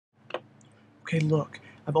Okay, look,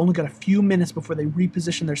 I've only got a few minutes before they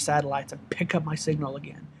reposition their satellites and pick up my signal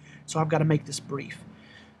again, so I've got to make this brief.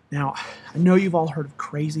 Now, I know you've all heard of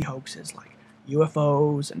crazy hoaxes like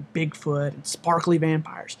UFOs and Bigfoot and sparkly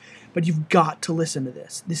vampires, but you've got to listen to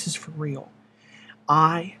this. This is for real.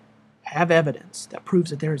 I have evidence that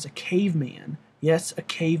proves that there is a caveman, yes, a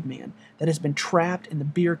caveman, that has been trapped in the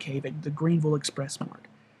beer cave at the Greeneville Express Mart.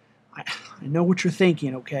 I know what you're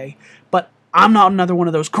thinking, okay? But I'm not another one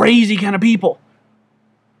of those crazy kind of people.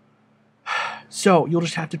 So, you'll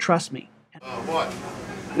just have to trust me. What?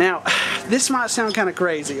 Now, this might sound kind of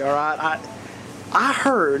crazy, alright? I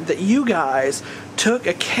heard that you guys took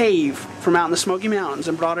a cave from out in the Smoky Mountains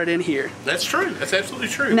and brought it in here. That's true. That's absolutely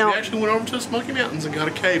true. Now, we actually went over to the Smoky Mountains and got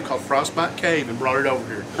a cave called Frostbite Cave and brought it over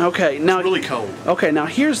here. Okay, now it's really cold. Okay, now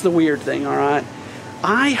here's the weird thing, alright?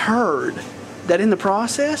 I heard that in the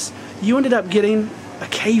process, you ended up getting a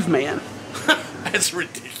caveman. That's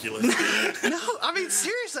ridiculous. No, I mean,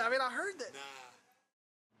 seriously, I heard that.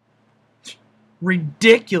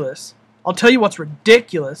 Ridiculous. I'll tell you what's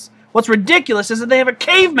ridiculous. What's ridiculous is that they have a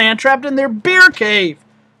caveman trapped in their beer cave.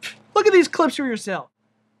 Look at these clips for yourself.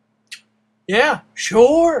 Yeah,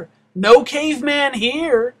 sure. No caveman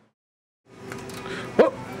here.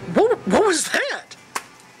 What was that?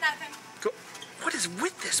 Nothing. What is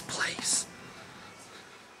with this place?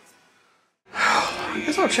 I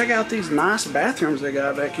guess I'll check out these nice bathrooms they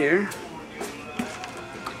got back here.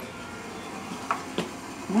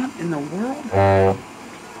 What in the world? Oh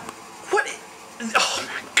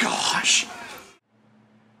my gosh.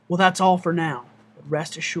 Well, that's all for now. But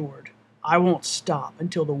rest assured, I won't stop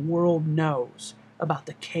until the world knows about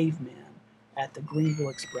the caveman at the Greeneville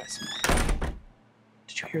Express Mart.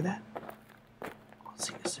 Did you hear that? I'll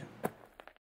see you soon.